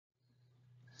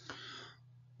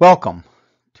Welcome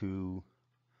to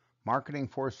Marketing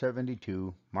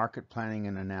 472, Market Planning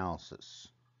and Analysis.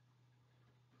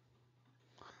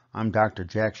 I'm Dr.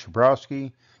 Jack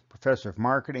Shabrowski, Professor of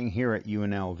Marketing here at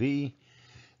UNLV,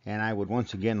 and I would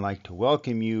once again like to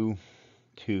welcome you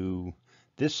to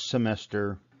this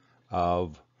semester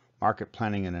of Market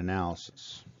Planning and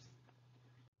Analysis.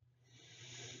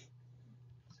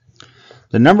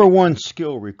 The number one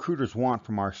skill recruiters want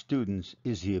from our students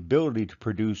is the ability to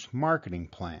produce marketing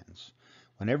plans.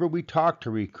 Whenever we talk to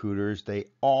recruiters, they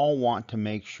all want to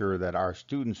make sure that our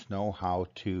students know how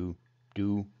to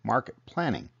do market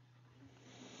planning.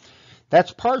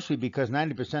 That's partially because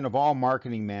 90% of all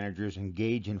marketing managers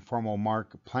engage in formal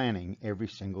market planning every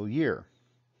single year.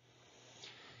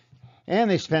 And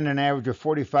they spend an average of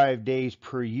 45 days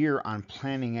per year on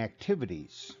planning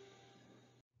activities.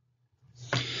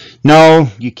 No,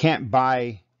 you can't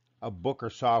buy a book or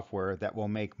software that will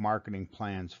make marketing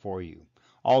plans for you.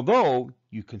 Although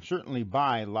you can certainly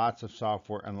buy lots of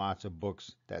software and lots of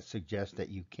books that suggest that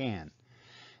you can.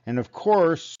 And of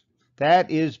course,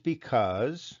 that is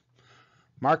because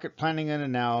market planning and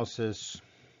analysis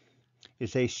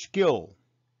is a skill.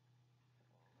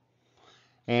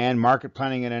 And market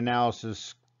planning and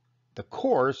analysis, the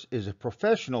course, is a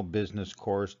professional business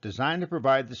course designed to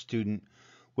provide the student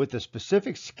with the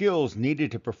specific skills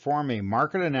needed to perform a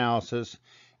market analysis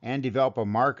and develop a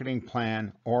marketing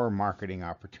plan or marketing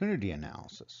opportunity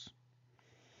analysis.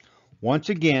 Once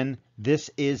again,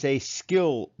 this is a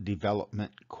skill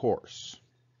development course.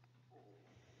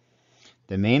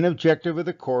 The main objective of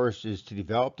the course is to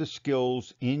develop the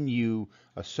skills in you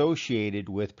associated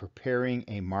with preparing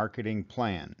a marketing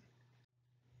plan.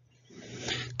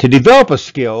 To develop a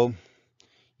skill,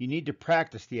 you need to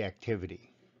practice the activity.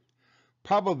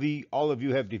 Probably all of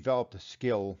you have developed a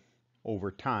skill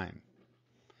over time.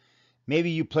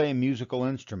 Maybe you play a musical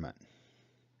instrument.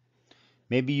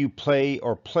 Maybe you play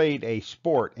or played a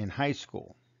sport in high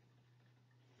school.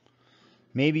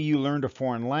 Maybe you learned a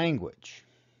foreign language.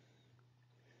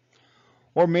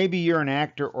 Or maybe you're an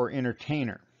actor or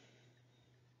entertainer.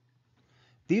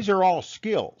 These are all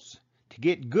skills. To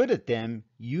get good at them,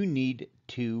 you need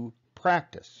to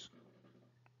practice.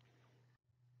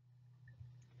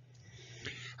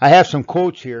 I have some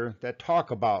quotes here that talk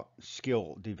about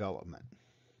skill development.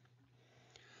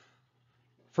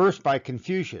 First, by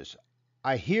Confucius,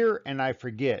 I hear and I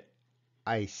forget.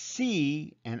 I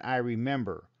see and I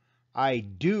remember. I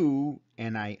do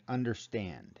and I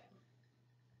understand.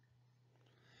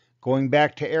 Going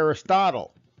back to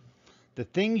Aristotle, the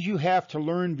things you have to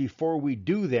learn before we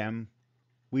do them,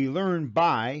 we learn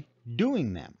by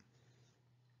doing them.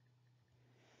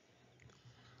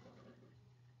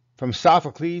 From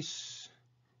Sophocles,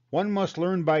 one must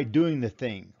learn by doing the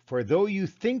thing, for though you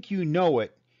think you know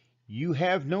it, you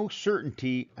have no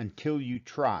certainty until you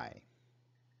try.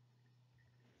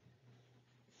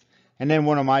 And then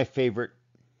one of my favorite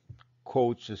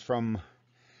quotes is from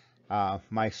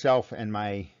myself and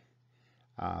my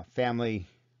family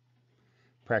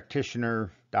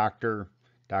practitioner, Dr.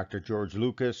 George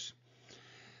Lucas.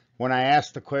 When I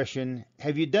asked the question,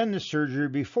 have you done this surgery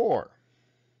before?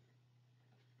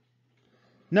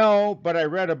 No, but I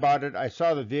read about it, I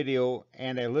saw the video,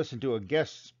 and I listened to a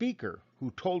guest speaker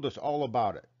who told us all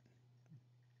about it.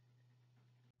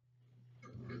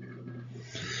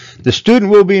 The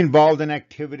student will be involved in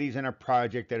activities in a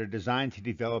project that are designed to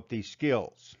develop these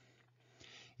skills.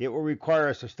 It will require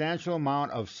a substantial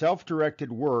amount of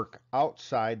self-directed work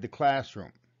outside the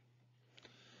classroom.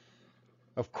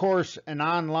 Of course, an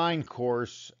online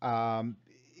course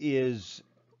is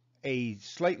a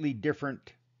slightly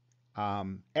different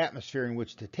atmosphere in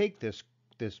which to take this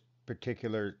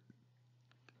particular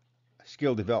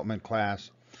skill development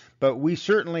class, but we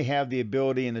certainly have the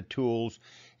ability and the tools,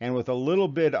 and with a little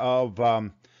bit of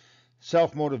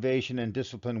self-motivation and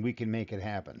discipline, we can make it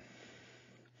happen.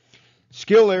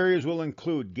 Skill areas will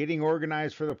include getting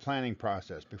organized for the planning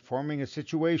process, performing a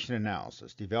situation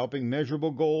analysis, developing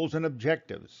measurable goals and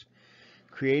objectives,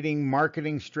 creating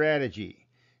marketing strategy,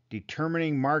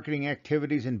 determining marketing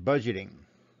activities and budgeting.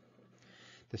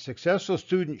 The successful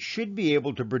student should be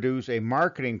able to produce a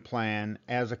marketing plan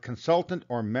as a consultant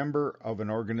or member of an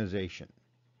organization.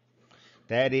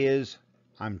 That is,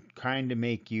 I'm trying to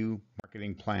make you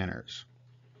marketing planners.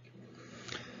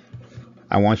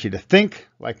 I want you to think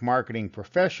like marketing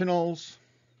professionals,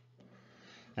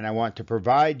 and I want to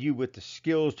provide you with the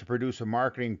skills to produce a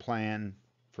marketing plan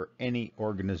for any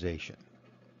organization.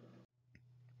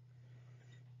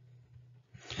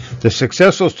 The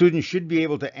successful student should be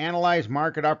able to analyze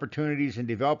market opportunities and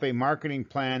develop a marketing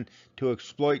plan to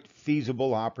exploit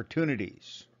feasible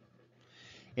opportunities.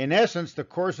 In essence, the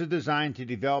course is designed to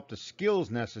develop the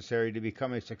skills necessary to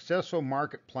become a successful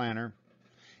market planner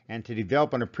and to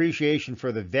develop an appreciation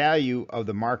for the value of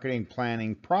the marketing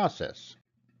planning process.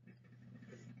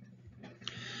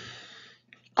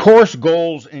 Course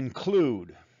goals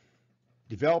include: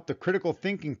 develop the critical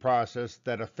thinking process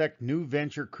that affect new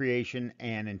venture creation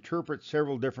and interpret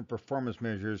several different performance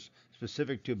measures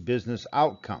specific to business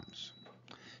outcomes.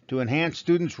 To enhance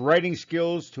students' writing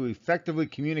skills to effectively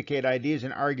communicate ideas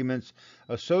and arguments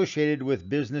associated with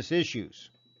business issues.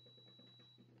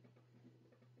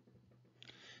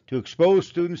 To expose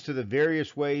students to the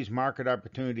various ways market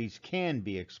opportunities can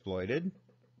be exploited.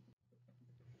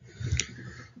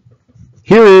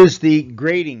 Here is the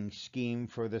grading scheme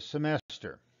for the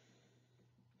semester.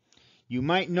 You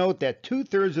might note that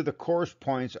 2/3 of the course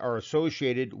points are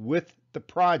associated with the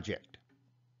project.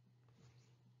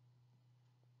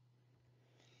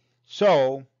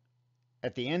 So,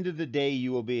 at the end of the day,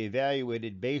 you will be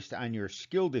evaluated based on your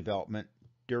skill development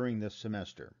during this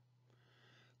semester.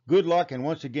 Good luck, and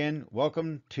once again,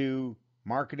 welcome to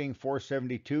Marketing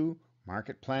 472,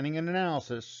 Market Planning and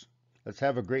Analysis. Let's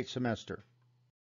have a great semester.